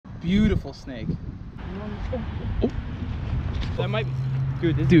beautiful snake. Oh. That might be.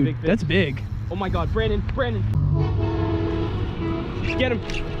 Dude, this is a big fish. That's big. Oh my God, Brandon. Get him.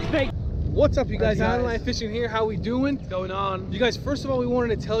 Snake. What's up, you guys? Online Fishing here. How we doing? What's going on? You guys, first of all, we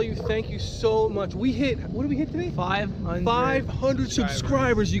wanted to tell you thank you so much. We hit, what did we hit today? 500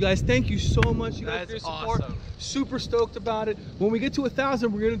 subscribers, you guys. Thank you so much, you guys, for your support. Awesome. Super stoked about it. When we get to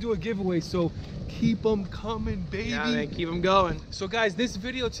 1,000, we're gonna do a giveaway, so keep them coming, baby. Yeah, man, keep them going. So guys, this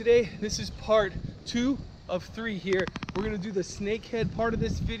video today, this is part 2 of 3 here. We're gonna do the snakehead part of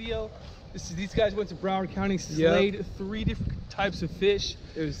this video. These guys went to Broward County, slayed 3 different types of fish.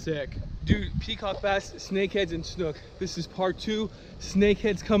 It was sick. Dude, peacock bass, snakeheads, and snook. This is part 2.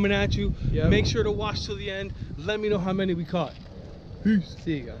 Snakeheads coming at you. Yep. Make sure to watch till the end. Let me know how many we caught. Peace.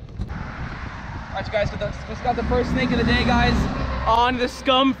 See you guys. All right, you guys, just got the first snake of the day, guys. On the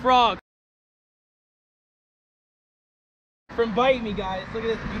scum frog. From Bite Me, guys. Look at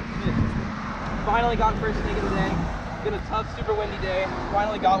this beautiful fish. Finally got first snake of the day. It's been a tough, super windy day.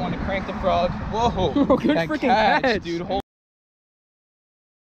 Finally got one to crank the frog. Whoa. Good freaking catch, dude.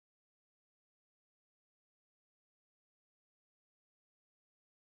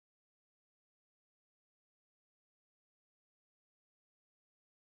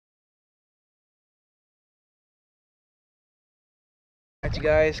 Alright, you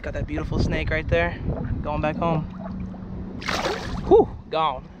guys, got that beautiful snake right there. Going back home. Whew,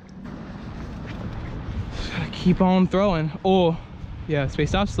 gone. Gotta keep on throwing. Oh, yeah,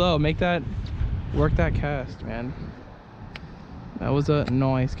 space out slow. Make that, work that cast, man. That was a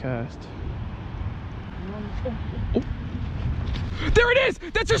nice cast. Oh. There it is!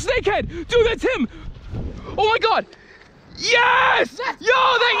 That's your snakehead! Dude, that's him! Oh my God! Yes! Yo,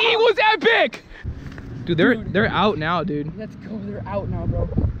 that eat was epic! Dude, they're out now, dude. Let's go, they're out now, bro.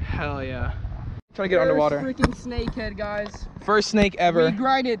 Hell yeah. Try to get underwater. Freaking snakehead, guys. First snake ever. We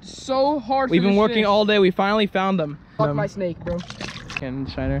grinded so hard. We've been working all day. We finally found them. Fuck my snake, bro. Cannon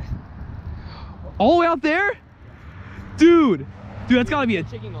shiner. All the way out there? Dude, that's gotta be a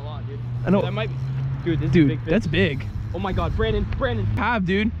Chicken a lot, dude. I know. That might be. Dude, this is a big fish. That's big. Oh my God, Brandon. Have,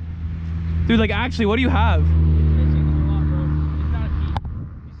 dude. Dude, like, actually, what do you have?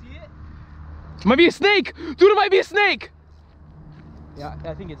 It might be a snake! Dude, it might be a snake! Yeah,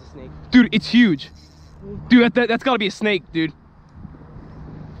 I think it's a snake. Dude, it's huge. Dude, that's gotta be a snake, dude.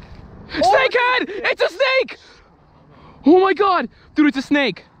 Oh, snakehead! It's a snake! Oh my God! Dude, it's a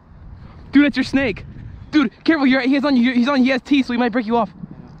snake. Dude, that's your snake. Dude, careful, he has teeth, so he might break you off.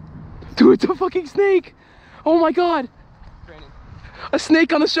 Dude, it's a fucking snake! Oh my God! A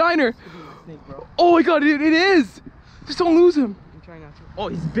snake on the shiner! Snake, bro. Oh my God, dude, it is! Just don't lose him. I'm trying not to. Oh,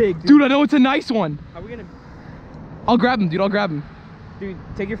 he's big, dude. Dude, I know it's a nice one. How are we gonna... I'll grab him, dude. I'll grab him. Dude,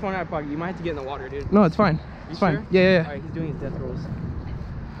 take your phone out of your pocket. You might have to get in the water, dude. No, it's fine. It's fine. Sure? Yeah. Alright, he's doing his death rolls.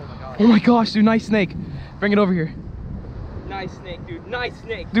 Oh my God. Oh my gosh, dude, nice snake. Bring it over here. Nice snake, dude. Nice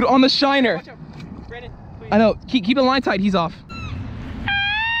snake. Dude, on the shiner. Watch out. Brandon, please. I know. Keep the line tight. He's off.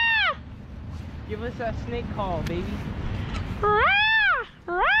 Give us a snake call, baby.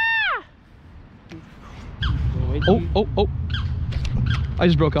 Oh. I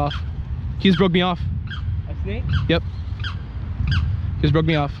just broke off. He just broke me off. A snake? Yep. He just broke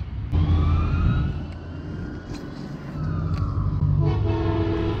me off.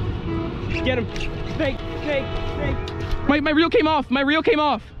 Get him. Snake. My reel came off.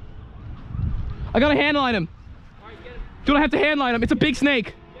 I got a hand line him. Alright, get him. Dude, I have to hand line him. It's a big snake.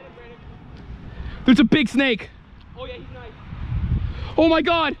 Get him, Brandon. Dude, it's a big snake. Oh yeah, he's nice. Oh my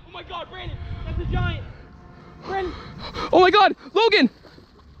God. Oh my God, Brandon. That's a giant. Brandon. Oh my God, Logan.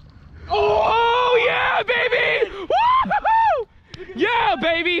 Oh yeah, baby. Woo-hoo-hoo! Yeah,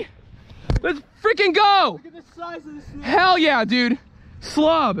 baby. Let's freaking go. Look at the size of this snake. Hell yeah, dude.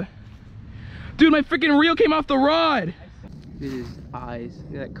 Slub. Dude, my freaking reel came off the rod. Look at his eyes.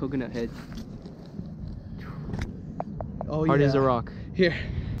 Look at that coconut head. Oh, Hard as a rock. Here.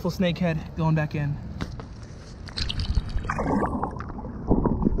 Full snakehead going back in.